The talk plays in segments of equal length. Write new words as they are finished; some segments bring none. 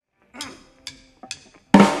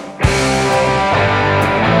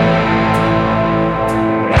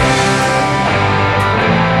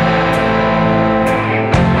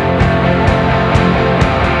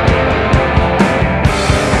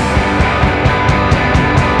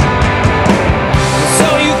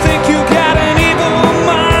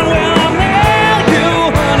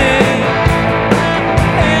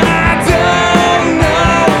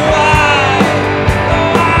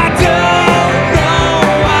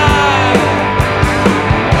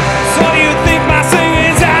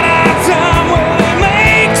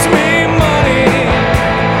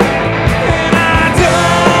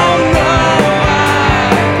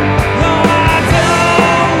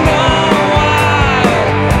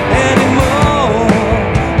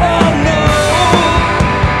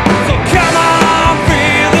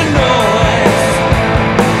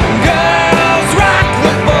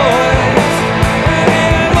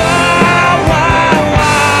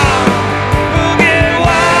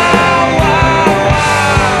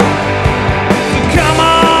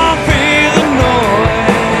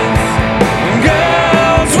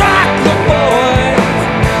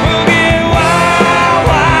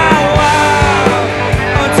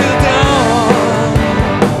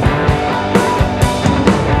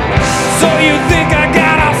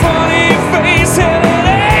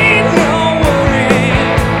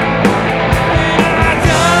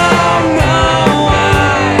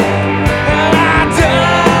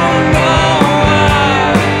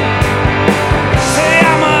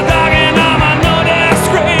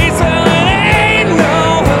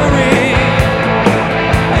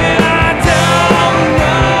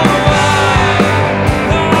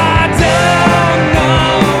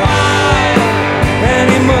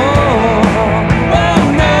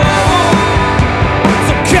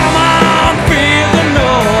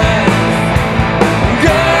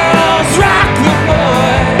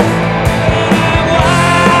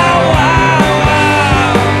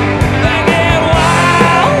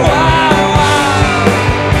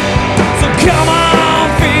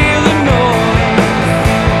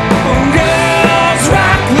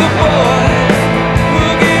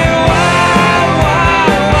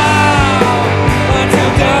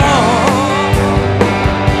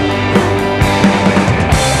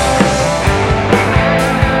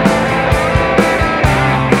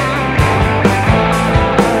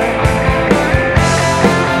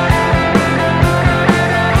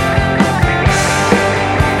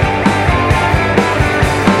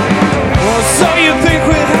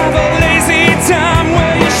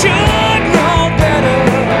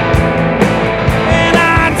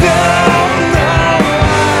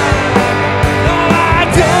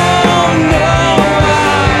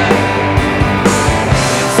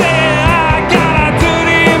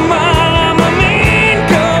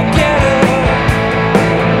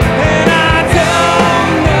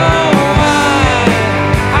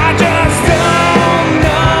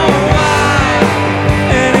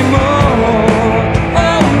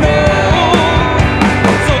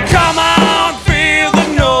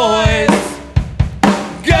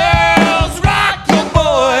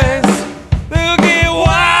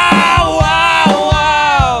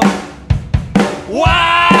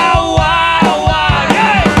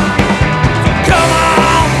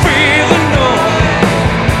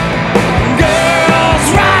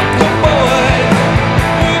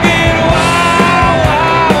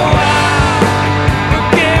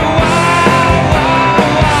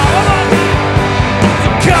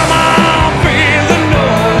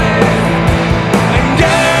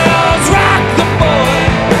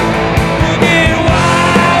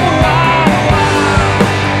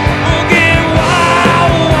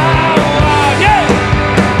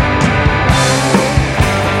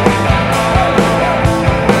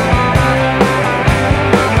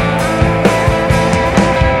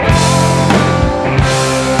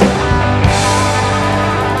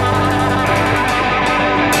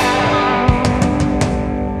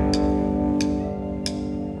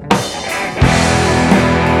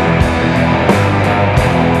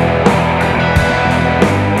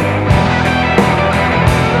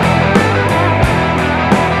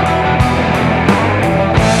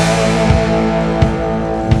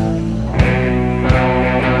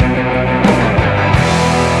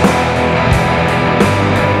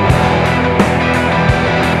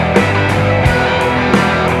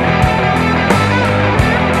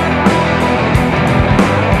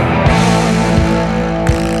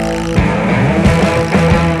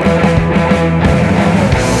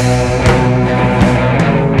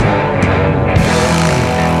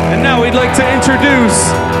introduce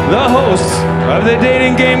the host of the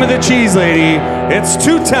dating game of the Cheese Lady. It's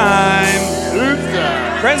two-time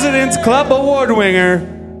President's Club Award winner.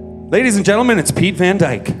 Ladies and gentlemen, it's Pete Van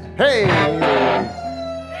Dyke. Hey!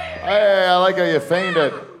 Hey, I like how you feigned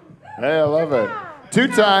it. Hey, I love it. 2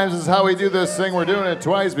 times is how we do this thing. We're doing it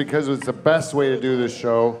twice because it's the best way to do this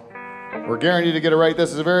show. We're guaranteed to get it right.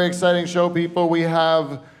 This is a very exciting show, people. We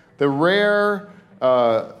have the rare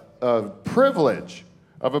privilege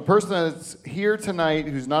of a person that's here tonight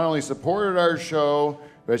who's not only supported our show,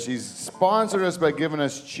 but she's sponsored us by giving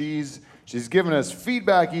us cheese. She's given us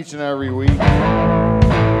feedback each and every week.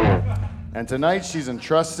 And tonight she's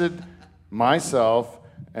entrusted myself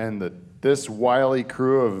and this wily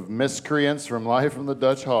crew of miscreants from live from the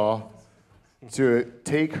Dutch Hall to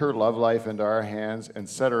take her love life into our hands and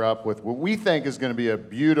set her up with what we think is going to be a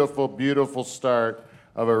beautiful, beautiful start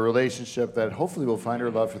of a relationship that hopefully will find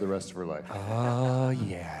her love for the rest of her life. Oh,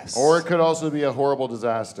 yes. Or it could also be a horrible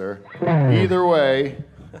disaster. Either way,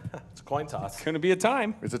 It's a coin toss. It's going to be a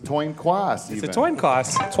time. it's a toin quas. It's a twine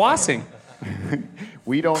cost. Twassing.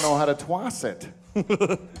 We don't know how to twass it.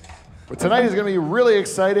 But tonight is going to be really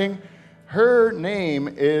exciting. Her name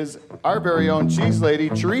is our very own cheese lady,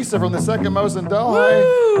 Teresa from the Second Mouse in Delhi.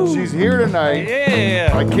 Woo! She's here tonight.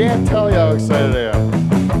 Yeah. I can't tell you how excited I am.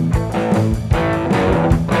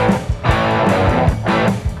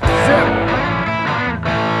 Zip.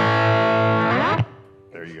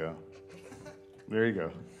 There you go. There you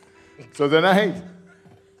go. So tonight,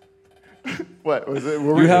 what was it?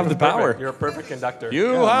 You have the power. You're a perfect conductor.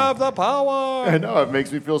 You have the power. I know, it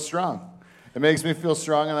makes me feel strong. It makes me feel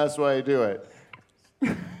strong, and that's why I do it.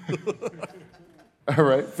 All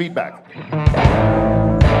right, feedback.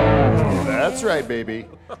 That's right, baby.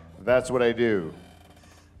 That's what I do.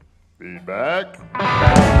 Feedback.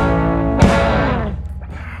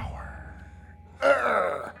 Power.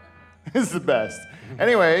 This is the best.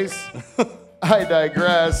 Anyways, I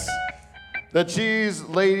digress. The Cheese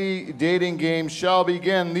Lady dating game shall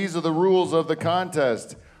begin. These are the rules of the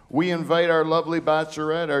contest. We invite our lovely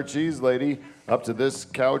bachelorette, our cheese lady, up to this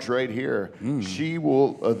couch right here. We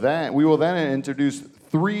will then introduce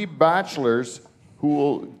 3 bachelors who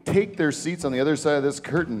will take their seats on the other side of this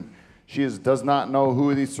curtain. She does not know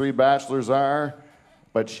who these 3 bachelors are,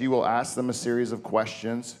 but she will ask them a series of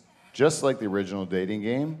questions, just like the original dating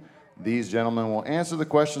game. These gentlemen will answer the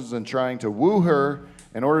questions and trying to woo her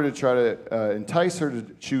in order to try to entice her to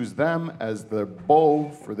choose them as the beau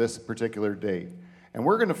for this particular date. And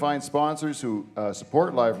we're going to find sponsors who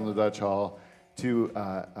support Live from the Dutch Hall to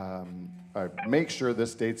make sure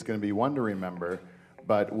this date's going to be one to remember.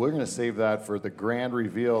 But we're going to save that for the grand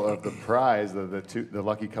reveal of the prize that the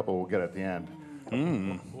lucky couple will get at the end.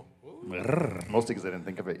 Mostly because I didn't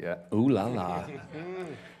think of it yet. Ooh la la.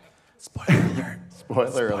 Spoiler alert.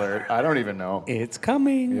 Spoiler alert. I don't even know. It's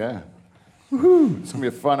coming. Yeah. Woohoo. It's going to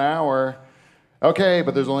be a fun hour. Okay,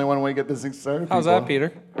 but there's only one way to get this thing started. How's people. that,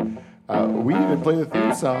 Peter? We need to play the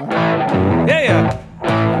theme song. Yeah. 1,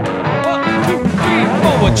 2, 3, 4.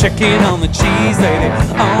 We're checking on the cheese lady.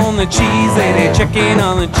 On the cheese lady. Checking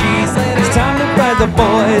on the cheese lady. It's time to ride the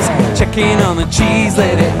boys. Checking on the cheese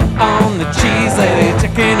lady. On the cheese lady.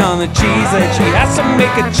 Checking on the cheese lady. She has to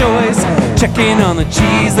make a choice. Checking on the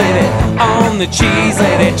cheese lady. On the cheese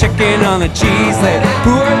lady. Checking on the cheese lady.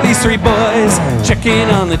 Who are these 3 boys? Checking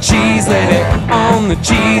on the cheese lady. On the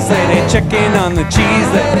cheese lady. Checking on the cheese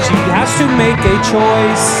lady. She has to make a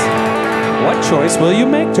choice. What choice will you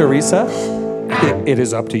make, Teresa? It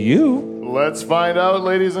is up to you. Let's find out,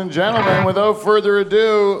 ladies and gentlemen. Without further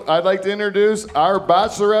ado, I'd like to introduce our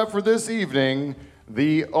bachelorette for this evening,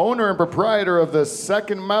 the owner and proprietor of the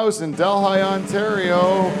Second Mouse in Delhi,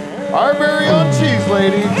 Ontario, our very own cheese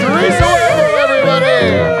lady, Teresa Webb,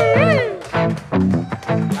 everybody!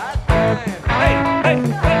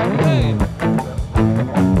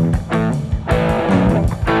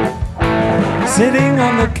 Sitting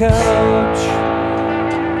on the couch.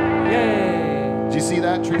 Yay. Did you see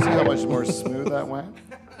that, Teresa, how much more smooth that went?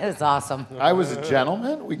 It was awesome. I was a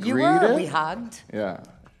gentleman. We You greeted. were. We hugged. Yeah.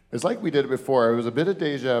 It's like we did it before. It was a bit of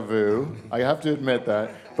deja vu. I have to admit that.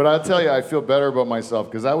 But I'll tell you, I feel better about myself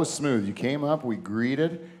because that was smooth. You came up, we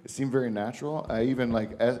greeted. It seemed very natural. I even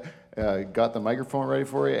got the microphone ready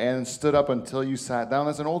for you and stood up until you sat down.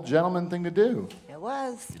 That's an old gentleman thing to do. It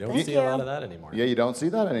was. You don't Thank see you. a lot of that anymore. Yeah, you don't see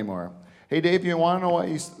that anymore. Hey, Dave, you want to know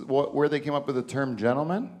where they came up with the term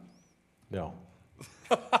gentleman? No.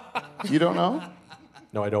 You don't know?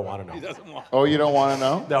 No, I don't want to know. Oh, you don't want to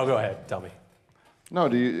know? No, go ahead. Tell me. No,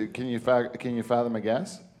 can you fathom a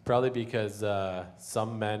guess? Probably because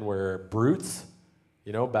some men were brutes,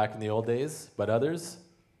 back in the old days, but others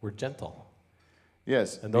were gentle.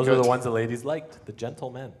 Yes. And those are the because ones the ladies liked, the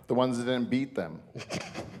gentlemen. the ones that didn't beat them.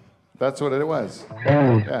 That's what it was.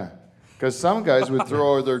 Yeah. Because some guys would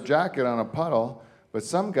throw their jacket on a puddle, but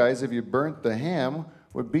some guys, if you burnt the ham,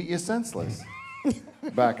 would beat you senseless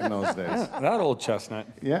back in those days. That old chestnut.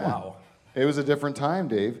 Yeah. Wow. It was a different time,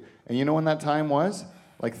 Dave. And you know when that time was?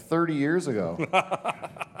 Like 30 years ago.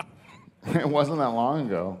 It wasn't that long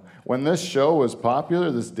ago. When this show was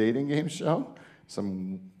popular, this dating game show,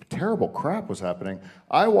 some terrible crap was happening.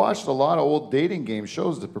 I watched a lot of old dating game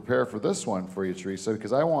shows to prepare for this one for you, Teresa,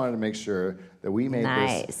 because I wanted to make sure that we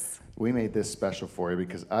made this special for you,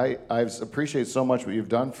 because I appreciate so much what you've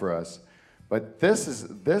done for us. But this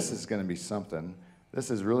is going to be something.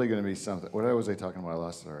 This is really going to be something. What was I talking about? I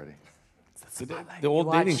lost it already. The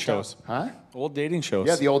old dating watched shows. Huh? Old dating shows.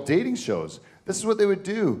 Yeah, the old dating shows. This is what they would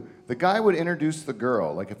do. The guy would introduce the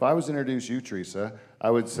girl. Like if I was to introduce you, Teresa,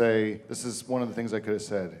 I would say, this is one of the things I could have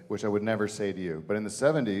said, which I would never say to you. But in the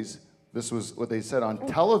 70s, this was what they said on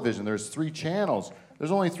television. There's 3 channels.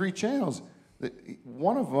 There's only 3 channels.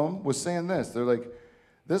 One of them was saying this. They're like,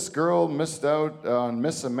 this girl missed out on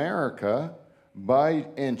Miss America by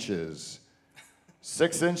inches.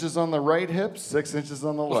 6 inches on the right hip, 6 inches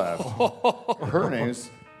on the left. Her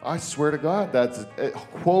name's, I swear to God, that's a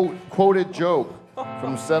quoted joke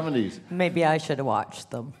from the 70s. Maybe I should have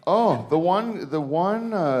watched them. Oh, the one,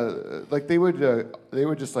 like they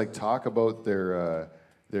would just like talk about their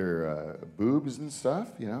boobs and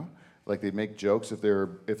stuff, you know, like they'd make jokes if they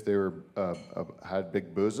were had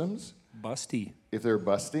big bosoms, Busty. if they were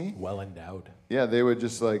busty. Well endowed. Yeah, they would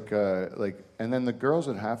just like, and then the girls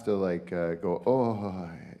would have to go, oh,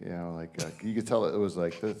 you know, you could tell it was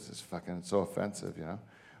like, this is fucking so offensive, you know.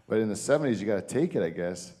 But in the 70s, you got to take it, I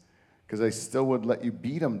guess, because they still would let you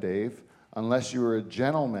beat them, Dave, unless you were a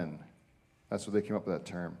gentleman. That's what they came up with that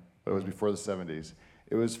term. But it was before the 70s.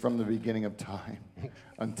 It was from the beginning of time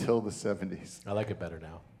until the 70s. I like it better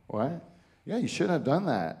now. What? Yeah, you shouldn't have done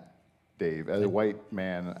that, Dave, as a white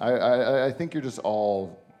man. I think you're just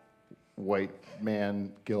all white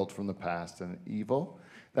man guilt from the past and evil.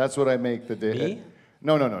 That's what I make the Dave. Me?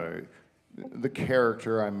 No. The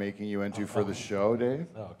character I'm making you into for the show, Dave.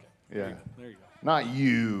 Oh, okay. Yeah. There you go. Not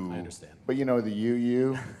you. I understand. But you know the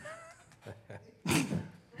you.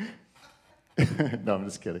 No, I'm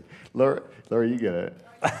just kidding. Laura, you get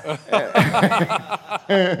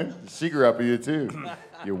it. She grew up with you too,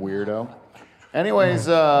 you weirdo. Anyways,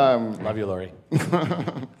 Love you, Lori.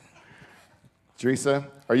 Teresa,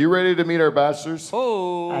 are you ready to meet our bachelors?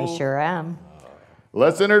 Oh. I sure am.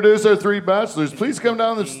 Let's introduce our 3 bachelors. Please come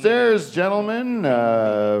down the stairs, gentlemen.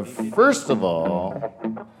 First of all,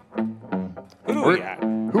 Who do we got?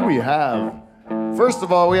 who we have? First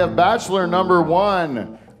of all, we have bachelor number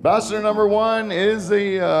 1. Bachelor number 1 is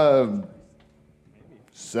a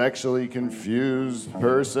sexually confused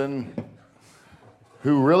person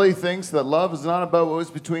who really thinks that love is not about what's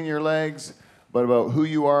between your legs, but about who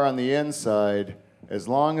you are on the inside, as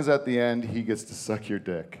long as at the end he gets to suck your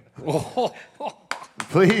dick.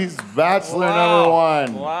 Please, bachelor number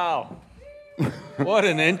 1. Wow. What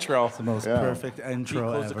an intro. The most Yeah. perfect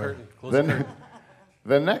intro Close the ever. curtain. Close the curtain.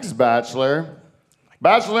 The next bachelor,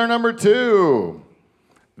 bachelor number 2.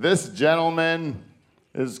 This gentleman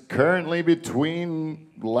is currently between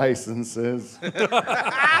licenses.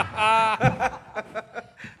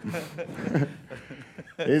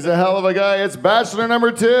 He's a hell of a guy. It's bachelor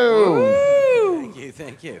number 2.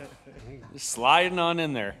 Thank you. Just sliding on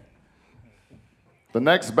in there. The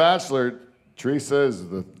next bachelor, Teresa, is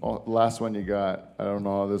the last one you got. I don't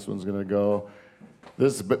know how this one's gonna go.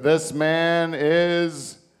 This man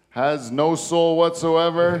has no soul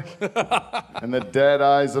whatsoever, and the dead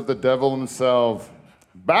eyes of the devil himself.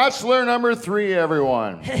 Bachelor number 3,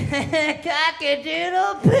 everyone.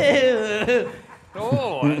 Cock-a-doodle-poo.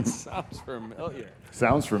 Oh, that sounds familiar.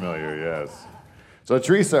 Sounds familiar, yes. So,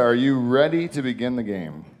 Teresa, are you ready to begin the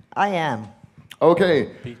game? I am. Okay.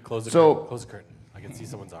 Pete, close the So- curtain. Close the curtain. I can see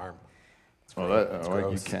someone's arm. You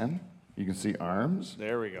gross. can? You can see arms?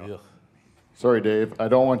 There we go. Ugh. Sorry, Dave. I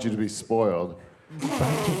don't want you to be spoiled.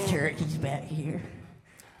 Bunch of turkeys back here.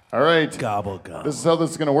 All right. Gobble gobble. This is how this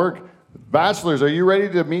is going to work. Bachelors, are you ready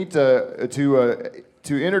to meet to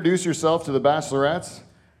introduce yourself to the bachelorettes?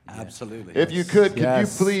 Absolutely. If you could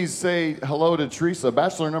Yes. you please say hello to Teresa?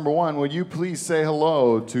 Bachelor number 1, would you please say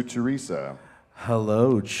hello to Teresa?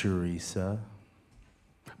 Hello, Teresa.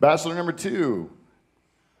 Bachelor number 2,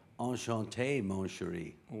 Enchanté, mon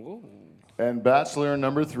chéri. and bachelor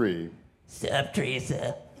number 3. Sup,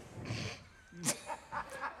 Teresa?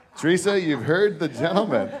 Teresa, you've heard the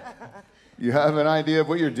gentleman. You have an idea of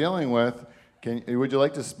what you're dealing with. Would you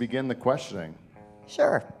like to begin the questioning?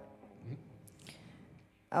 Sure.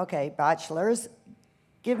 Okay, bachelors,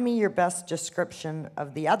 give me your best description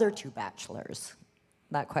of the other two bachelors.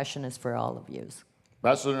 That question is for all of yous.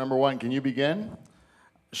 Bachelor number 1, can you begin?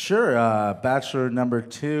 Sure. Bachelor number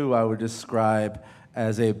 2, I would describe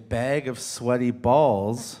as a bag of sweaty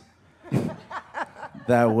balls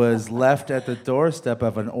that was left at the doorstep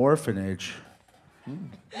of an orphanage.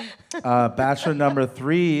 Bachelor number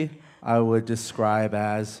 3, I would describe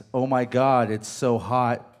as, oh my God, it's so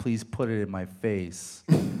hot, please put it in my face.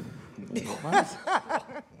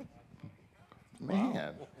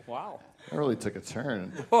 Man, Wow. that really took a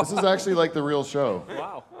turn. This is actually like the real show.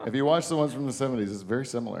 Wow. If you watch the ones from the 70s, it's very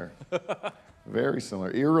similar. Very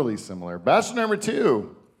similar, eerily similar. Bachelor number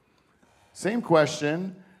 2, same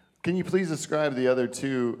question. Can you please describe the other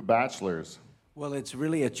two bachelors? Well, it's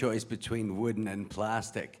really a choice between wooden and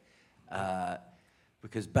plastic,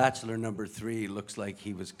 because bachelor number 3 looks like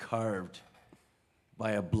he was carved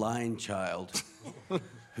by a blind child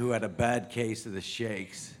who had a bad case of the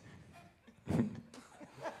shakes.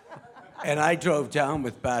 And I drove down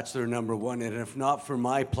with bachelor number 1, and if not for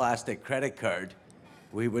my plastic credit card,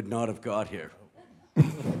 we would not have got here.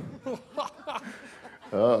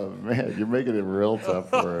 Oh, man, you're making it real tough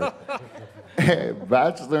for her. Hey,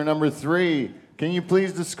 bachelor number 3, can you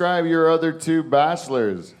please describe your other two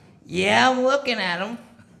bachelors? Yeah, I'm looking at him.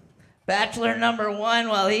 Bachelor number 1,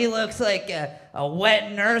 well, he looks like a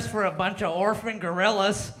wet nurse for a bunch of orphan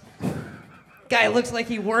gorillas. Guy looks like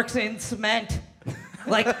he works in cement.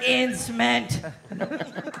 Like in cement.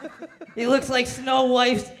 He looks like Snow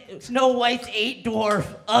White's 8 dwarf,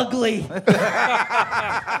 ugly.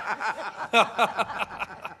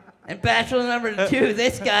 And bachelor number 2,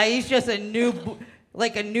 this guy, he's just a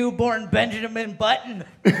newborn Benjamin Button.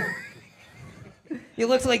 He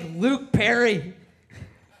looks like Luke Perry.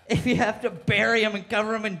 If you have to bury him and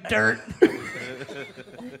cover him in dirt.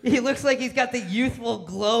 He looks like he's got the youthful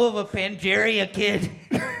glow of a Pangeria kid.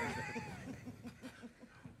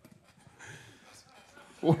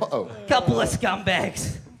 Whoa. Couple of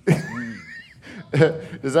scumbags.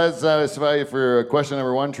 Does that satisfy you for question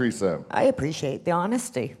number 1, Teresa? I appreciate the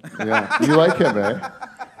honesty. Yeah. You like him, eh?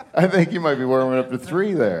 I think you might be warming up to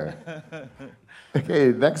 3 there.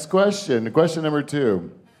 Okay, next question. Question number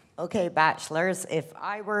 2. Okay, bachelors, if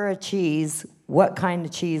I were a cheese, what kind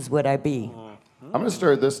of cheese would I be? I'm going to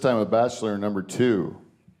start this time with bachelor number 2.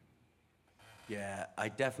 Yeah, I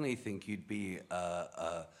definitely think you'd be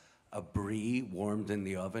a brie warmed in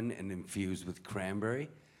the oven and infused with cranberry,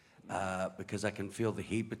 because I can feel the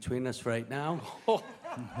heat between us right now.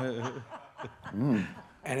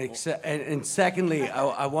 And secondly,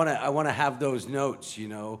 I want to have those notes, you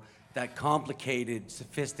know, that complicated,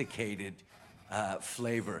 sophisticated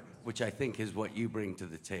flavor, which I think is what you bring to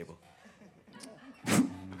the table.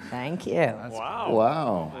 Thank you.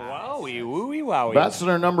 Wow. Wowie, wooey, wowie.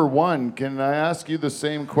 Bachelor number 1, can I ask you the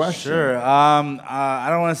same question? Sure. I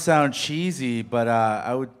don't want to sound cheesy, but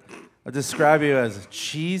I'd describe you as a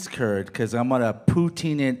cheese curd because I'm going to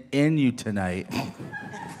poutine it in you tonight.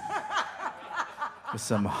 With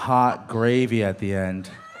some hot gravy at the end.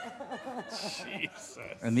 Jesus.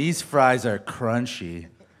 And these fries are crunchy.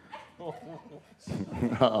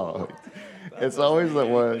 Oh, it's always the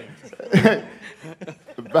one.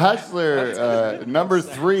 Bachelor number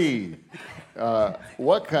 3,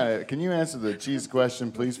 what kind of, can you answer the cheese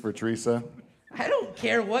question, please, for Teresa? I don't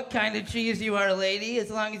care what kind of cheese you are, lady, as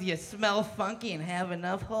long as you smell funky and have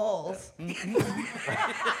enough holes.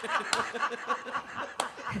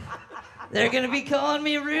 They're going to be calling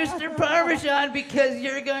me Rooster Parmesan because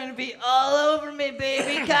you're going to be all over me,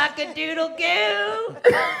 baby. Cock-a-doodle-goo.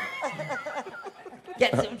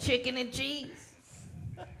 Get some chicken and cheese.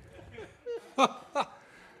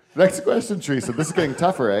 Next question, Teresa. This is getting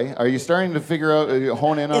tougher, eh? Are you starting to figure out,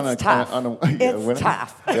 hone in on It's a tough. on a It's winner?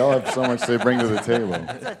 tough. They all have so much they bring to the table.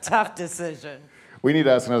 It's a tough decision. We need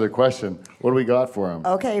to ask another question. What do we got for him?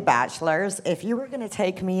 Okay, bachelors, if you were going to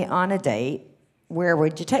take me on a date, where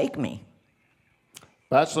would you take me?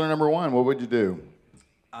 Bachelor number 1, what would you do?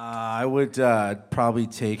 I would probably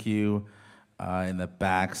take you in the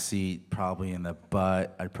back seat, probably in the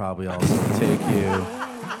butt. I'd probably also take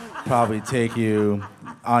you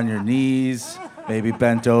on your knees, maybe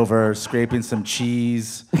bent over, scraping some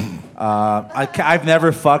cheese. I've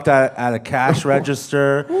never fucked at a cash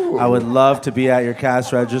register. I would love to be at your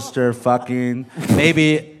cash register fucking.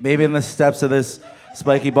 Maybe in the steps of this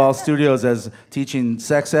Spiky Ball Studios as teaching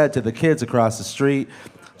sex ed to the kids across the street.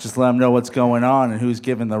 Just let them know what's going on and who's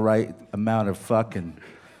giving the right amount of fucking.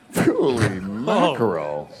 Holy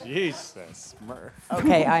mackerel. Jesus, Murph.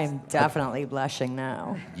 Okay, I am definitely blushing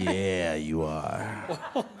now. Yeah, you are.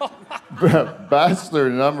 Bachelor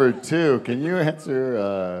number 2, can you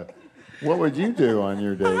answer, what would you do on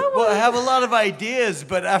your date? Well, I have a lot of ideas,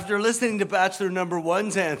 but after listening to Bachelor number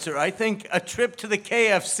 1's answer, I think a trip to the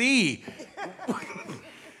KFC.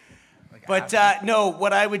 But no,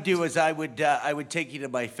 what I would do is I would take you to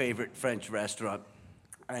my favorite French restaurant,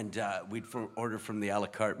 and we'd order from the a la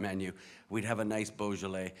carte menu. We'd have a nice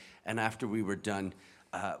Beaujolais, and after we were done,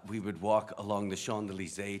 we would walk along the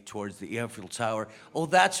Champs-Élysées towards the Eiffel Tower. Oh,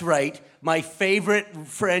 that's right. My favorite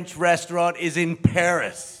French restaurant is in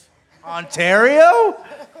Paris. Ontario?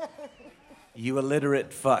 You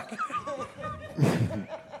illiterate fuck.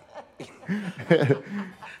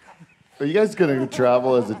 Are you guys going to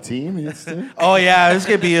travel as a team? Oh, yeah, this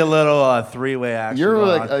could be a little three-way action. You're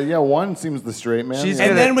going like, on. one seems the straight man. She's the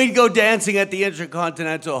other- And then we'd go dancing at the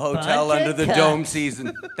Intercontinental Hotel Bunch under of the cucks. dome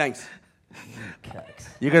season. Thanks.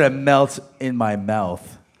 You're going to melt in my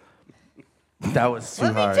mouth. That was too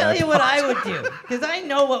Let me hard. tell you what I would do, because I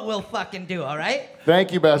know what we'll fucking do, all right?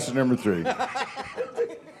 Thank you, Bachelor number 3.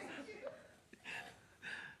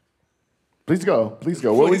 Please go. Please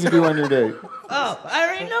go. What would you do on your date? Oh, I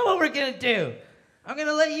already know what we're gonna do. I'm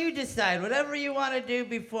gonna let you decide whatever you want to do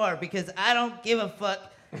before, because I don't give a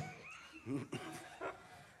fuck.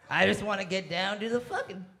 I just want to get down to the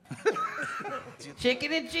fucking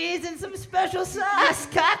chicken and cheese and some special sauce.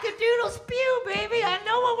 Cock-a-doodle spew, baby. I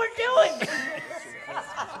know what we're doing.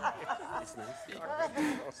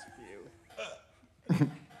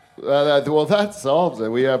 Well, that solves it.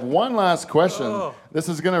 We have one last question. This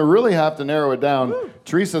is going to really have to narrow it down.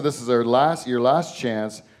 Teresa, this is your last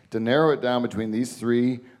chance to narrow it down between these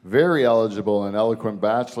 3 very eligible and eloquent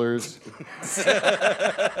bachelors.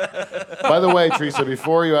 By the way, Teresa,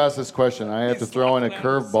 before you ask this question, I have to throw in a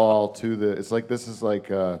curveball to the. It's like this is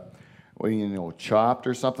like, Chopped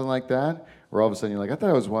or something like that. Where all of a sudden you're like, I thought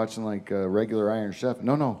I was watching like a regular Iron Chef.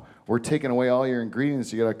 No. We're taking away all your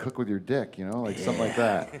ingredients. You gotta cook with your dick, like something like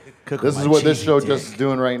that. This is what this show just is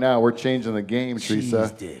doing right now. We're changing the game,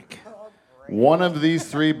 Teresa. Dick. One of these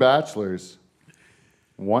 3 bachelors,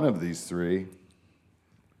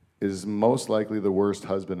 is most likely the worst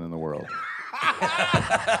husband in the world.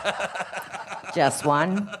 Just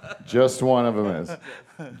one. Just one of them is.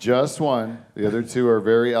 Just one. The other 2 are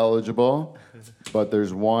very eligible, but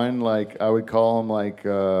there's one, like, I would call him like,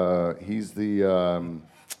 he's the,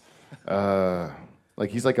 like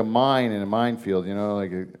he's like a mine in a minefield,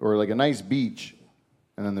 or like a nice beach,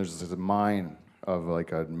 and then there's this mine of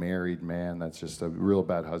like a married man that's just a real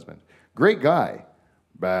bad husband. Great guy,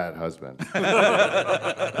 bad husband.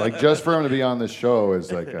 Like just for him to be on this show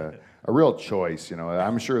is like a real choice,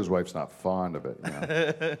 I'm sure his wife's not fond of it.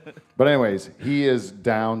 But anyways, he is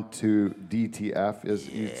down to DTF,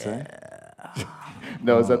 you'd say?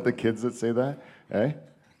 No, is that the kids that say that? Eh?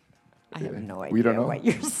 I have no idea We don't know? what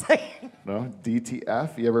you're saying. No?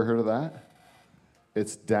 DTF? You ever heard of that?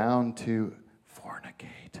 It's down to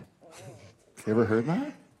fornicate. You ever heard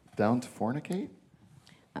that? Down to fornicate?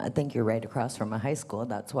 I think you're right across from a high school.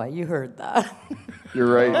 That's why you heard that.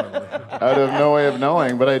 You're right. Out of no way of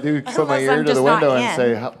knowing, but I do put my Unless ear I'm to the just not window and in.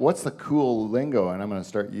 say, what's the cool lingo? And I'm going to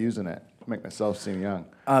start using it. Make myself seem young.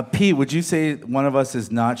 Pete, would you say one of us is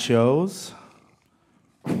nachos?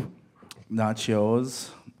 Nachos.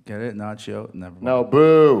 Get it? Nacho? Never mind. No,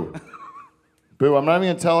 boo. Boo. I'm not even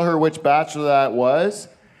going to tell her which bachelor that was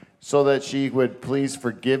so that she would please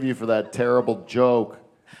forgive you for that terrible joke.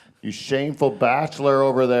 You shameful bachelor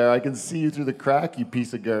over there. I can see you through the crack, you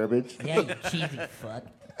piece of garbage. Yeah, you cheesy fuck.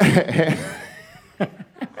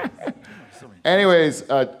 Anyways,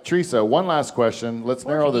 Teresa, one last question. Let's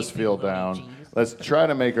narrow this field down. Let's try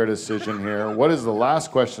to make our decision here. What is the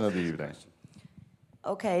last question of the evening?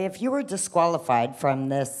 Okay, if you were disqualified from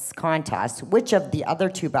this contest, which of the other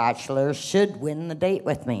 2 bachelors should win the date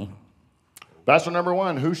with me? Bachelor number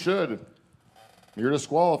 1, who should? You're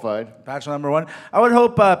disqualified. Bachelor number 1. I would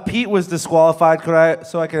hope Pete was disqualified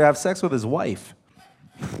so I could have sex with his wife.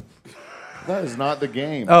 That is not the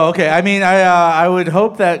game. Oh, okay. I mean, I would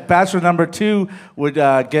hope that Bachelor number 2 would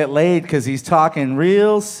get laid because he's talking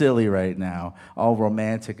real silly right now, all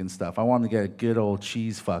romantic and stuff. I want him to get a good old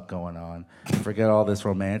cheese fuck going on. Forget all this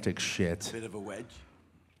romantic shit. Bit of a wedge.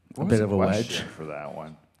 A bit of a wedge. Question for that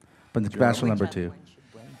one. But it's Bachelor number 2.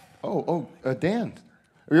 Dan.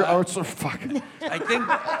 So fuck. I think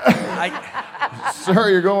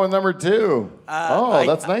Sorry, you're going with number 2. I-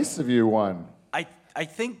 That's nice of you, one. I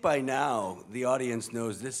think by now the audience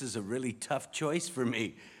knows this is a really tough choice for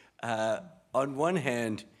me. On one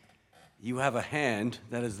hand, you have a hand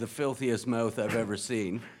that is the filthiest mouth I've ever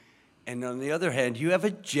seen. And on the other hand, you have a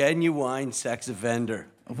genuine sex offender.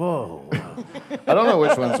 Whoa. I don't know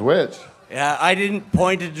which one's which. Yeah, I didn't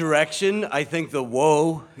point a direction. I think the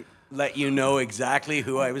whoa let you know exactly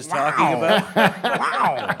who I was talking about.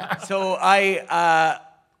 Wow. So I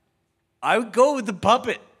would go with the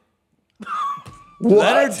puppet.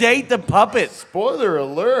 Let her date the puppet. Spoiler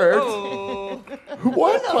alert. Oh. What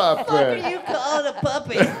What are puppet? you calling a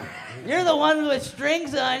puppy? You're the one with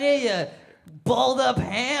strings on you, you balled up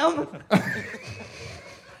ham.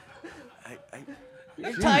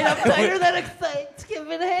 You're tied up tighter than a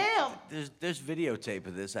Thanksgiving ham. There's videotape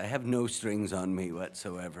of this. I have no strings on me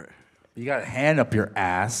whatsoever. You got a hand up your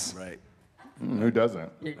ass. Right. Who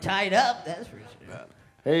doesn't? You're tied up, that's for sure.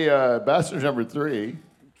 Hey, bachelor number 3.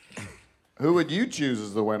 Who would you choose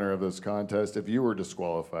as the winner of this contest if you were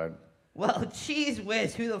disqualified? Well, geez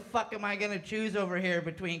whiz, who the fuck am I gonna choose over here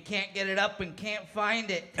between can't get it up and can't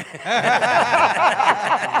find it?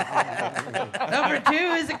 Number 2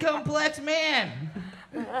 is a complex man.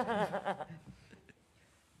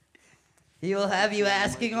 He will have you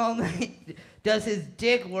asking all night, does his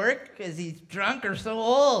dick work? Because he's drunk or so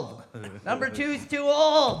old. Number 2's too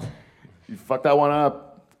old. You fucked that one up.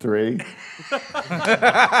 3. So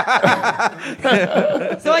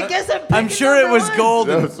I guess I'm picking I'm sure it number was one.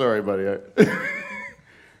 golden. No, sorry, buddy.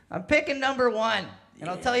 I'm picking number 1, and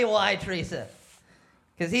I'll tell you why, Teresa.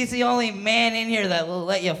 Because he's the only man in here that will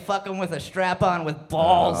let you fuck him with a strap-on with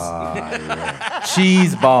balls.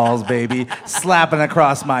 Cheese balls, baby. Slapping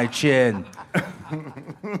across my chin.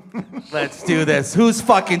 Let's do this. Who's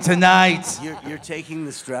fucking tonight? You're taking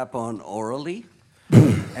the strap on orally?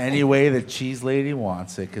 Any way the cheese lady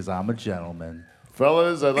wants it, because I'm a gentleman.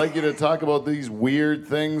 Fellas, I'd like you to talk about these weird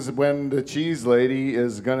things when the cheese lady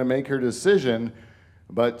is going to make her decision.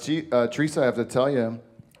 But Teresa, I have to tell you,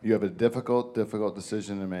 you have a difficult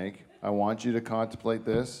decision to make. I want you to contemplate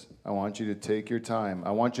this. I want you to take your time.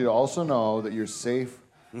 I want you to also know that you're safe,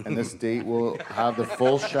 and this date will have the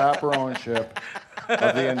full chaperoneship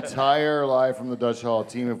of the entire Live from the Dutch Hall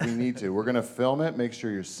team if we need to. We're going to film it, make sure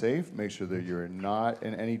you're safe, make sure that you're not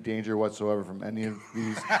in any danger whatsoever from any of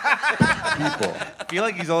these people. I feel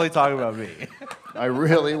like he's only talking about me. I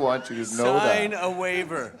really want you to know that. Sign a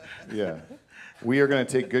waiver. Yeah. We are going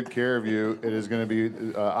to take good care of you. It is going to be,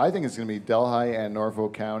 I think it's going to be Delhi and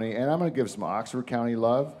Norfolk County, and I'm going to give some Oxford County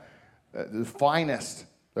love. The finest.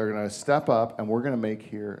 They're going to step up, and we're going to make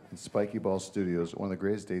here in Spiky Ball Studios one of the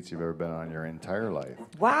greatest dates you've ever been on in your entire life.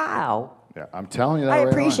 Wow. Yeah, I'm telling you that I right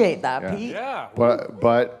on. appreciate that, Yeah. Pete. Yeah.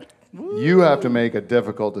 But you have to make a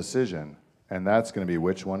difficult decision, and that's going to be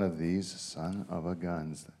which one of these son of a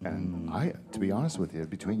guns. And to be honest with you,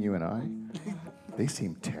 between you and I, they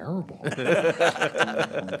seem terrible.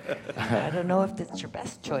 I don't know if that's your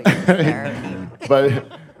best choice there.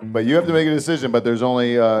 But you have to make a decision. But there's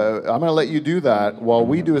only I'm going to let you do that while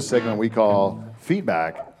we do a segment we call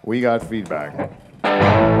feedback. We got feedback.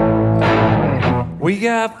 We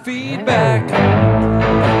got feedback.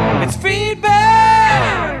 It's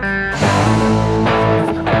feedback.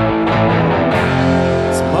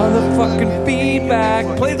 It's motherfucking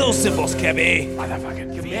feedback. Play those cymbals, Kevy.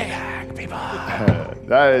 Motherfucking feedback, people.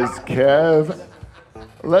 That is Kev.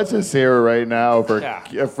 Let's just hear it right now for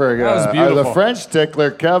Yeah. for That was the beautiful. French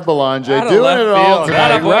tickler Kev Belanger Out of doing left it all field.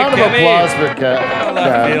 tonight. Atta boy, Round of Kevy. applause for Kev.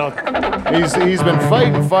 Left field. He's been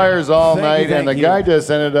fighting fires all night, thank and the you. guy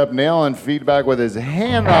just ended up nailing feedback with his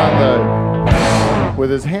hand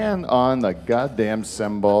on the goddamn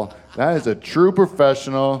cymbal. That is a true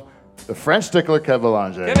professional. The French tickler Kev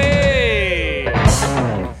Belanger. Kevy.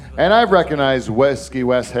 And I've recognized Whiskey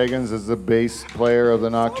Wes Higgins as the bass player of the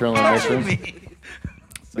Nocturnal Emissions.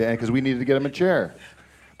 Yeah, because we needed to get him a chair.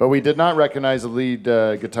 But we did not recognize the lead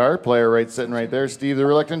guitar player sitting right there, Steve the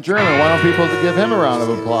Reluctant German. Why don't people give him a round of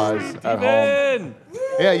applause at home? Ben.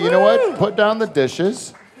 Yeah, you know what? Put down the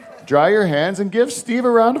dishes, dry your hands, and give Steve a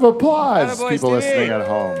round of applause, Attaboy, people Stevie. listening at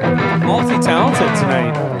home. Multi-talented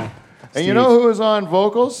tonight. And you know who was on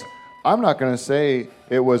vocals? I'm not going to say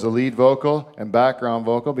it was a lead vocal and background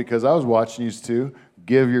vocal because I was watching you two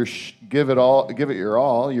give it your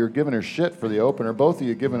all. You're giving her shit for the opener. Both of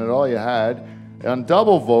you giving it all you had. On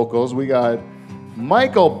double vocals, we got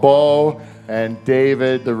Michael Bow and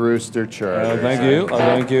David the Rooster Charlie. Thank you.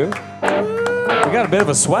 Thank you. We got a bit of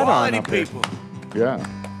a sweat on Quality up here. people. Yeah.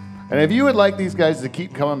 And if you would like these guys to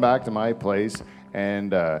keep coming back to my place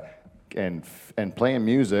and playing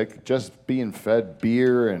music, just being fed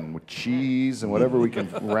beer and cheese and whatever we can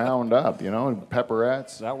round up, and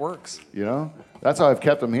pepperettes. That works. That's how I've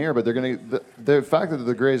kept them here. But they're gonna the fact that they're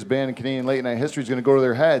the greatest band in Canadian late night history is gonna go to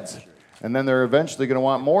their heads, and then they're eventually gonna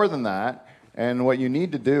want more than that. And what you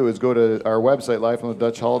need to do is go to our website,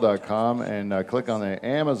 livefromthedutchhall.com, and click on the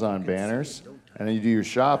Amazon banners. And then you do your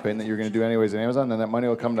shopping that you're going to do anyways on Amazon. Then that money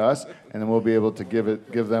will come to us, and then we'll be able to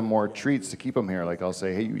give them more treats to keep them here. Like I'll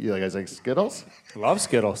say, hey, you guys like Skittles? Love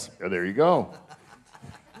Skittles. Yeah, there you go.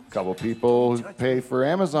 A couple people who pay for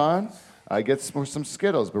Amazon. I get some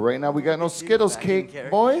Skittles, but right now we got no Skittles cake,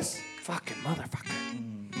 boys. Fucking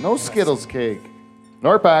motherfucker. No Skittles cake.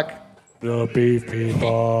 Norpac. The beef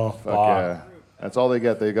people. Fuck yeah. That's all they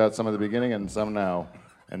get. They got some at the beginning and some now.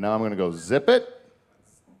 And now I'm going to go zip it.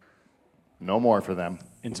 No more for them.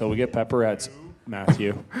 Until we get pepperettes,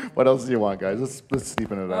 Matthew. What else do you want, guys? Let's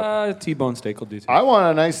steepen it up. T-bone steak will do too. I want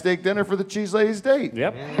a nice steak dinner for the Cheese Ladies date.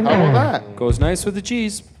 Yep. How about that? Goes nice with the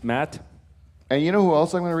cheese, Matt. And you know who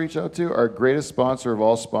else I'm going to reach out to? Our greatest sponsor of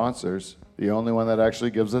all sponsors. The only one that actually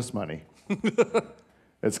gives us money.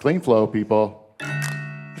 It's Clean Flow, people.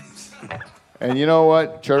 And you know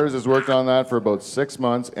what? Charters has worked on that for about 6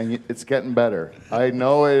 months, and it's getting better. I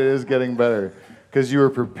know it is getting better. Because you were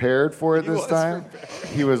prepared for it this time.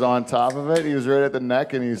 He was on top of it. He was right at the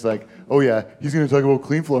neck, and he's like, oh, yeah, he's going to talk about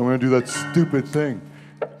Clean Flow. I'm going to do that stupid thing.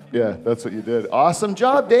 Yeah, that's what you did. Awesome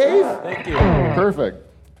job, Dave. Thank you. Perfect.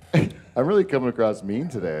 I'm really coming across mean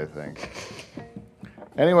today, I think.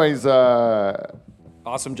 Anyways,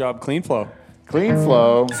 Awesome job, Clean Flow. Clean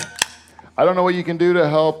Flow. I don't know what you can do to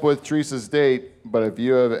help with Teresa's date, but if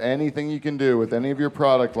you have anything you can do with any of your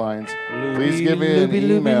product lines, please give me an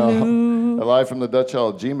email at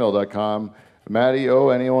livefromthedutchhall@gmail.com. Maddie,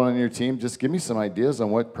 anyone on your team, just give me some ideas on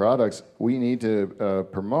what products we need to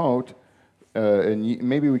promote and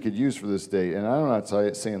maybe we could use for this date. And I'm not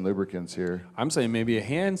saying lubricants here. I'm saying maybe a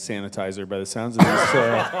hand sanitizer by the sounds of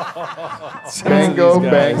this.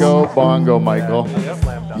 Bango, bongo, Michael.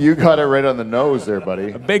 You got it right on the nose there,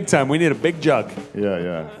 buddy. Big time. We need a big jug.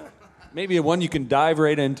 Yeah. Maybe one you can dive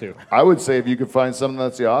right into. I would say if you could find something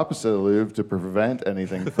that's the opposite of lube to prevent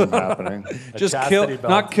anything from happening. Just kill,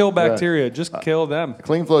 not kill bacteria, just kill them.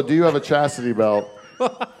 Clean Flow, do you have a chastity belt?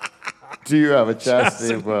 Do you have a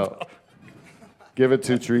chastity belt? Give it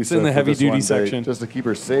to Teresa. It's in the for heavy this duty one day, section. just to keep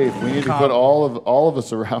her safe. We need to put all of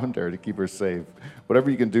us around her to keep her safe.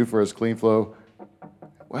 Whatever you can do for us, Clean Flow.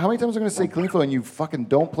 Well, how many times am I going to say Clean Flow and you fucking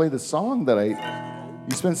don't play the song that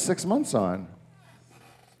you spent 6 months on?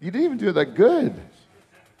 You didn't even do it that good.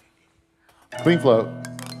 Clean Flow.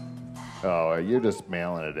 Oh, you're just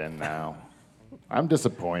mailing it in now. I'm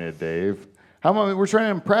disappointed, Dave. We're trying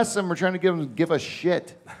to impress him. We're trying to give us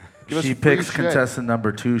shit. If she picks contestant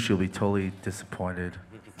number 2, she'll be totally disappointed.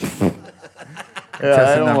 Yeah,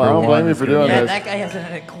 I don't blame you for doing Yeah, this. that guy hasn't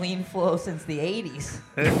had a Clean Flow since the 80s.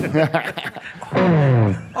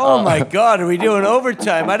 Oh my God, are we doing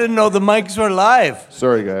overtime? I didn't know the mics were live.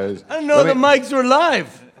 Sorry, guys. I didn't know the mics were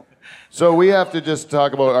live. So we have to just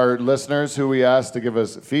talk about our listeners who we ask to give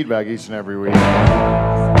us feedback each and every week.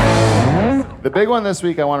 The big one this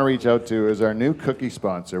week I want to reach out to is our new cookie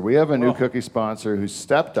sponsor. We have a new cookie sponsor who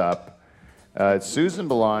stepped up. It's Susan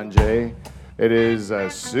Belanger. It is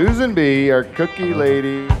Susan B., our cookie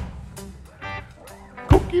lady.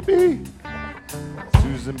 Cookie B.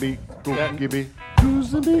 Susan B. Cookie B.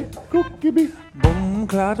 Susan B. Cookie B. Boom,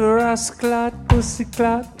 clot, ras, clot, pussy,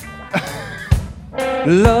 clot.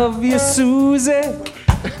 Love you, Susie.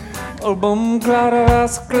 Oh, boom, clot,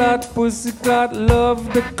 ras, clot, pussy, clot.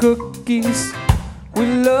 Love the cookies. We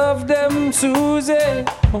love them, Susie.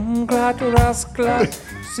 Boom, clot, ras, clot,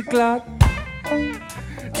 pussy, clot.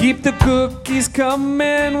 Keep the cookies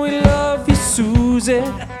coming. We love you, Susie.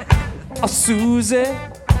 Oh, Susie.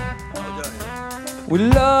 We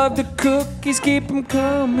love the cookies. Keep them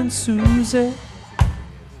coming, Susie.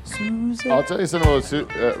 I'll tell you something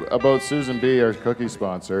about Susan B., our cookie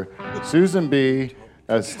sponsor. Susan B.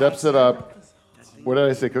 Steps it up. What did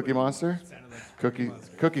I say, Cookie Monster?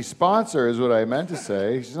 Cookie sponsor is what I meant to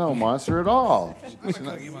say. She's no monster at all.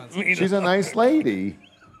 She's a nice lady.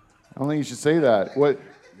 I don't think you should say that.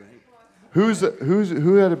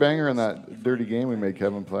 Who had a banger in that dirty game we made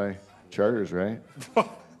Kevin play? Charters, right?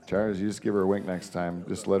 Charters, you just give her a wink next time.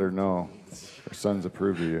 Just let her know her son's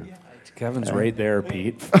approved of you. Kevin's right there,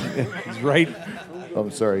 Pete. He's right.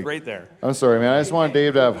 I'm sorry. Right there. I'm sorry, man. I just want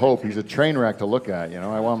Dave to have hope. He's a train wreck to look at,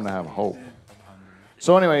 I want him to have hope.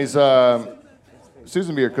 So anyways,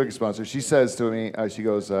 Susan B., our cookie sponsor, she says to me, she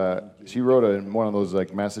goes, she wrote one of those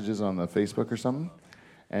like messages on the Facebook or something,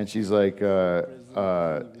 and she's like,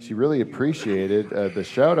 she really appreciated the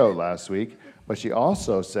shout out last week, but she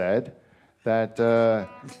also said that,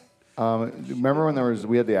 remember when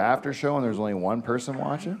we had the after show and there was only one person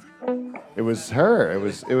watching? It was her.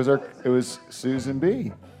 It was Susan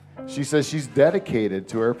B. She says she's dedicated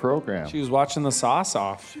to her program. She was watching the sauce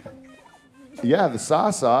off. Yeah, the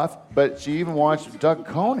sauce off, but she even watched Doug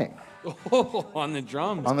Koenig Oh, on the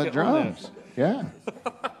drums. on the Get drums. Yeah.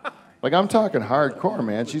 Like I'm talking hardcore,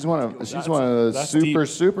 man. She's one of the that's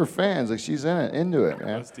super fans. Like she's into it, man.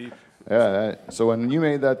 That's deep. Yeah. So when you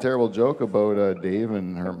made that terrible joke about Dave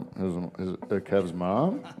and Kev's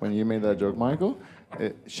mom, when you made that joke, Michael,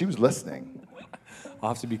 she was listening. I'll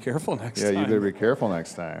have to be careful next Yeah, time. you better be careful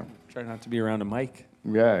next time. Try not to be around a mic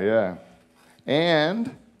Yeah.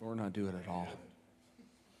 And or not do it at all.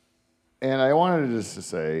 I wanted just to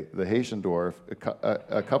say the Haitian Dwarf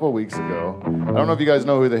a couple of weeks ago. I don't know if you guys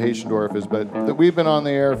know who the Haitian Dwarf is, but we've been on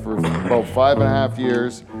the air for about 5.5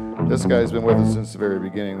 years. This guy's been with us since the very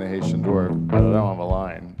beginning, the Haitian Dwarf. But I don't have a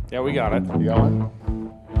line. Yeah, we got it. You got one?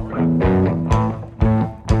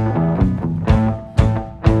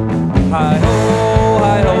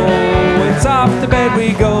 Hi-ho, it's off to bed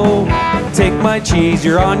we go. Take my cheese,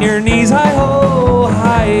 you're on your knees. Hi-ho,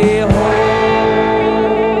 hi-ho.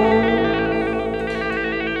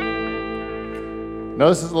 No,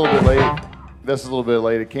 this is a little bit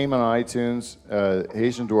late. It came on iTunes.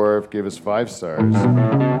 Haitian Dwarf gave us 5 stars.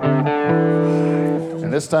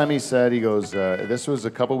 And this time he goes, this was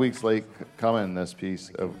a couple weeks late coming, this piece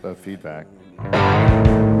of feedback.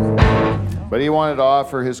 But he wanted to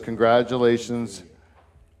offer his congratulations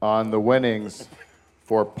on the winnings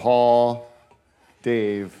for Paul,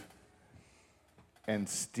 Dave, and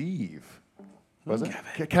Steve. Was it?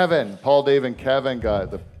 Kevin. Paul, Dave, and Kevin got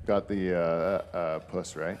the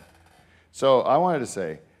puss, right? So I wanted to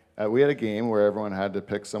say, we had a game where everyone had to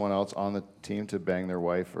pick someone else on the team to bang their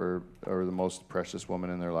wife or the most precious woman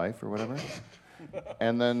in their life or whatever.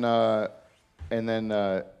 and then no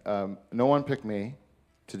one picked me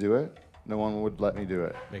to do it. No one would let me do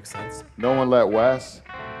it. Makes sense. No one let Wes.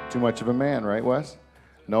 Too much of a man, right, Wes?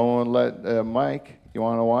 No one let Mike. You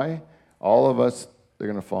want to know why? All of us, they're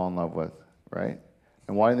going to fall in love with, right?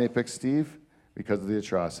 And why didn't they pick Steve? Because of the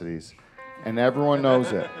atrocities. And everyone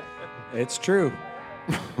knows it. It's true.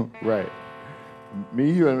 Right.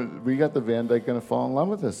 Me, you, and we got the Van Dyke going to fall in love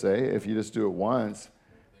with us, eh? If you just do it once.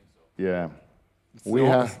 Yeah.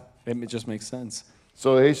 It just makes sense.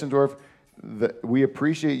 So, Haitian Dwarf, we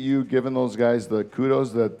appreciate you giving those guys the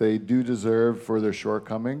kudos that they do deserve for their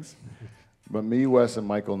shortcomings. But me, Wes, and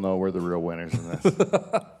Michael know we're the real winners in this.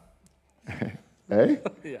 Hey?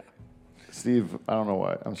 Yeah. Steve, I don't know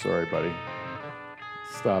why. I'm sorry, buddy.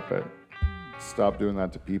 Stop it. Stop doing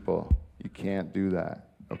that to people. You can't do that,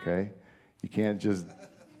 okay? You can't just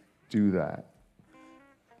do that.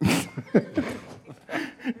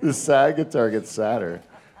 The sad guitar gets sadder.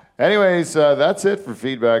 Anyways, that's it for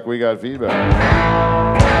feedback. We got feedback.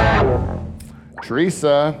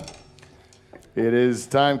 Teresa, it is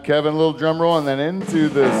time. Kevin, a little drum roll, and then into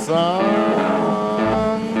the song.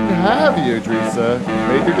 Have you, Teresa,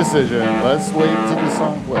 made your decision? Let's wait till the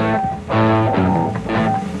song plays.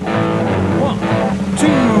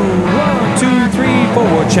 1, 2, 3,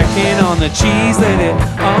 4. Checking on the cheese lady,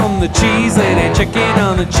 on the cheese lady, checking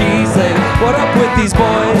on the cheese lady. What up with these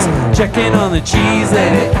boys? Checking on the cheese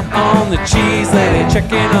lady, on the cheese lady,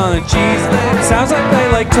 checking on the cheese lady. Sounds like they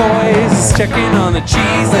like toys. Checking on the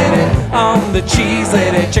cheese lady, on the cheese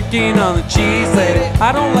lady, checking on the cheese lady.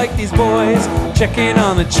 I don't like these boys. Checking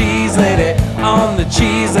on the cheese lady, on the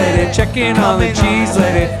cheese lady, checking on the cheese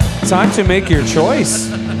lady. Time to make your choice.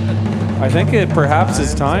 I think it perhaps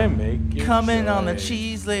is time. Coming on the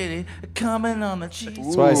cheese lady, coming on the cheese.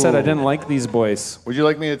 That's why I said I didn't like these boys. Would you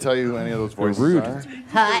like me to tell you who any of those voices rude. are?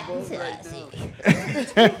 Hot and saucy.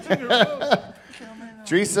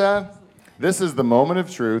 Teresa, this is the moment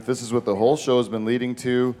of truth. This is what the whole show has been leading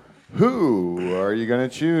to. Who are you going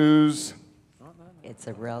to choose? It's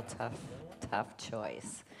a real tough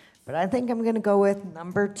choice. But I think I'm going to go with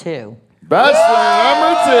number 2. Bachelor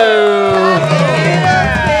number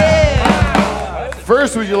 2.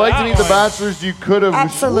 First, would you like to meet the bachelors you could have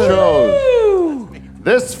chose?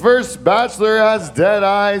 This first bachelor has dead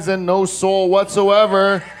eyes and no soul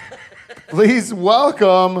whatsoever. Please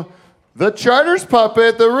welcome the Charters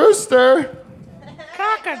puppet, the rooster.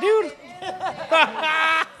 Cock-a-doodle.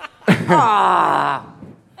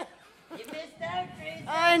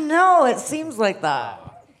 I know, it seems like that.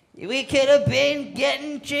 We could have been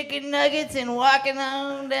getting chicken nuggets and walking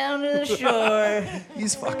on down to the shore.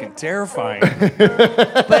 He's fucking terrifying. But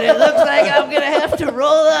it looks like I'm going to have to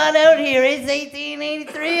roll on out here. It's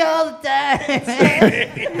 1883 all the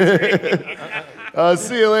time.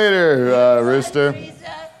 See you later, rooster.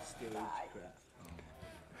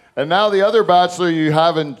 And now the other bachelor you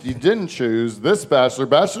didn't choose. This bachelor,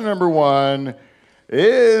 bachelor number 1,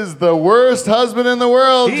 is the worst husband in the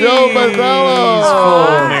world, Joe Bazzello. He's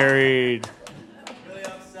full married. Really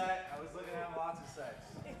upset. I was looking at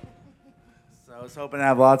was hoping to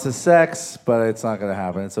have lots of sex, but it's not going to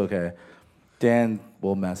happen. It's okay. Dan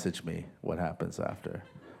will message me what happens after.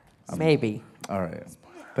 Maybe. All right.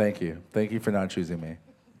 Thank you. Thank you for not choosing me.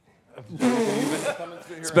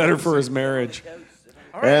 It's better for his marriage.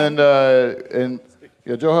 And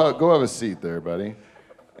yeah, Joe, go have a seat there, buddy.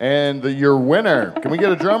 And your winner, can we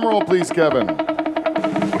get a drum roll, please, Kevin?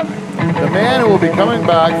 The man who will be coming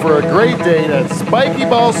back for a great date at Spiky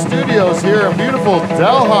Ball Studios here in beautiful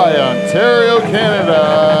Delhi, Ontario,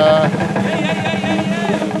 Canada.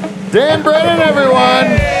 Dan Brennan, everyone.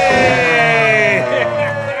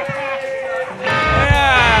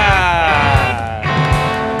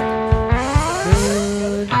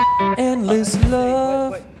 Endless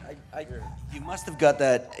love. You must have got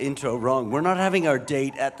that intro wrong. We're not having our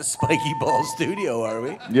date at the Spiky Ball Studio, are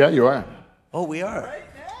we? Yeah, you are. Oh, we are.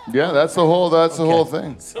 Yeah, that's the whole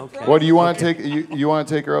thing. Okay. What do you want to take? You want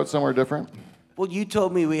to take her out somewhere different? Well, you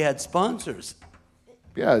told me we had sponsors.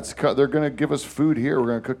 Yeah, they're gonna give us food here. We're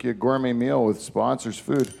gonna cook you a gourmet meal with sponsors'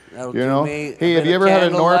 food. That'll you do know? me. Hey, have bit you of ever had a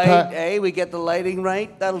candlelight. Norpac? Hey, we get the lighting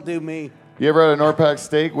right. That'll do me. You ever had a Norpac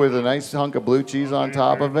steak with a nice hunk of blue cheese on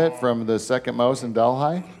top of it from the Second Mouse in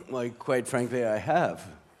Delhi? Well, quite frankly, I have.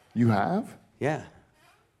 You have? Yeah.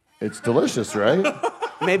 It's delicious, right?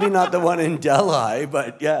 Maybe not the one in Delhi,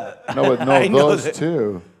 but yeah. No, but I know those that-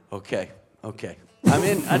 two. Okay. I'm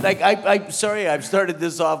in. I'm sorry. I've started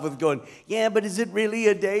this off with going, yeah, but is it really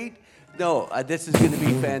a date? No, this is going to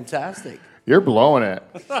be fantastic. You're blowing it.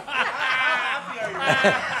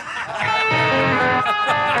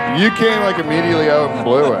 You came like immediately out and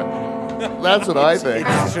blew it. That's what I think.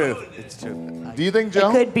 It's true. It's true. Do you think, It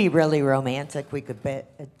Joe? could be really romantic. We could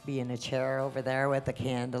be in a chair over there with a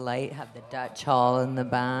candlelight, have the Dutch hall in the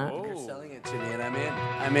back. You're selling it to me, and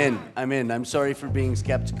I'm in. I'm sorry for being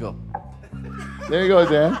skeptical. There you go,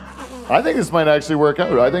 Dan. I think this might actually work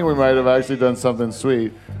out. I think we might have actually done something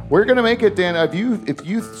sweet. We're gonna make it, Dan. If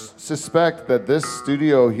you suspect that this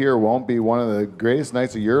studio here won't be one of the greatest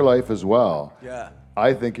nights of your life as well, Yeah.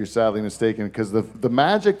 I think you're sadly mistaken, because the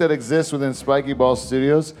magic that exists within Spiky Ball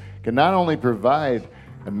Studios can not only provide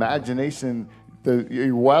imagination,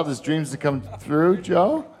 your wildest dreams to come through,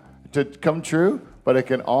 Joe, to come true, but it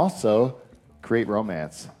can also create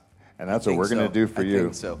romance. And that's what we're going to do for you. I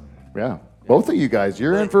think so. Yeah. Both of you guys,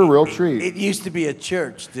 you're in for a real treat. It used to be a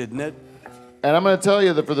church, didn't it? And I'm going to tell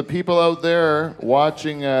you that for the people out there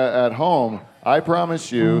watching at home, I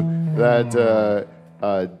promise you that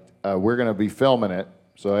we're going to be filming it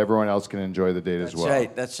so everyone else can enjoy the date as well.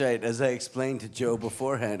 That's right. As I explained to Joe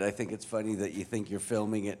beforehand, I think it's funny that you think you're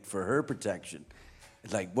filming it for her protection.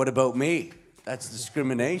 It's like, what about me? That's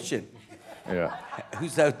discrimination. Yeah.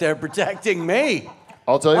 Who's out there protecting me?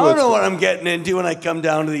 I'll tell I you don't know what I'm getting into when I come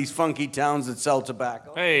down to these funky towns that sell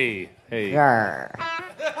tobacco. Hey. Yarr.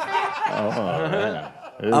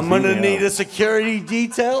 I'm going to need a security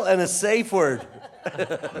detail and a safe word.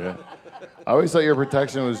 Yeah. I always thought your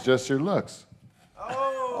protection was just your looks.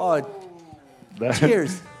 Oh,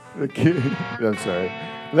 cheers. I'm sorry.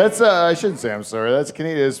 That's I shouldn't say I'm sorry. That's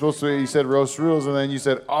Canadian. It's supposed to be. You said roast rules, and then you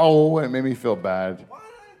said, "Oh," and it made me feel bad.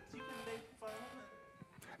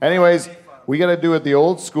 Anyways, we got to do it the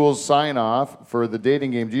old school sign off for the dating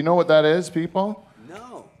game. Do you know what that is, people?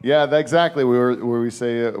 No. Yeah, exactly. Where we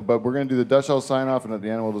say, but we're gonna do the Dutch Hall sign off, and at the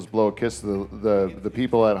end we'll just blow a kiss to the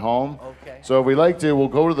people at home. Okay. So if we like to, we'll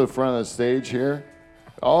go to the front of the stage here.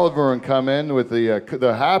 All of them come in with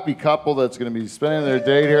the happy couple that's going to be spending their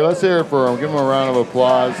date here. Let's hear it for them. Give them a round of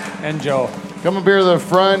applause. And Joe. Come up here to the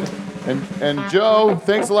front. And Joe,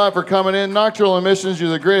 thanks a lot for coming in. Nocturnal Emissions,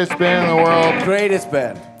 you're the greatest band in the world. Greatest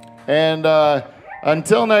band. And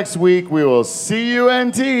until next week, we will see you,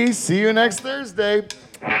 NT. See you next Thursday.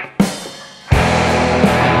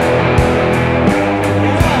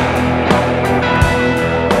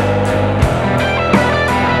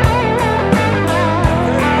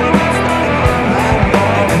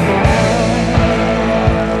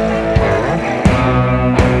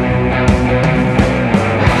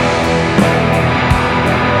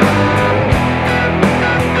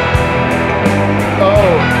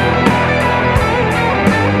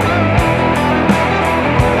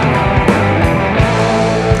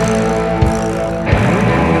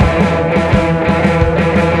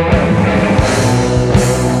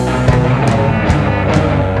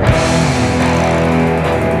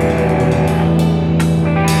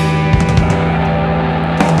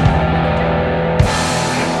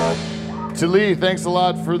 To Lee, thanks a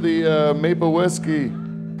lot for the maple whiskey.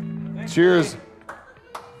 Cheers.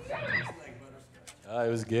 It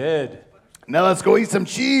was good. Now let's go eat some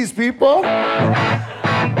cheese, people.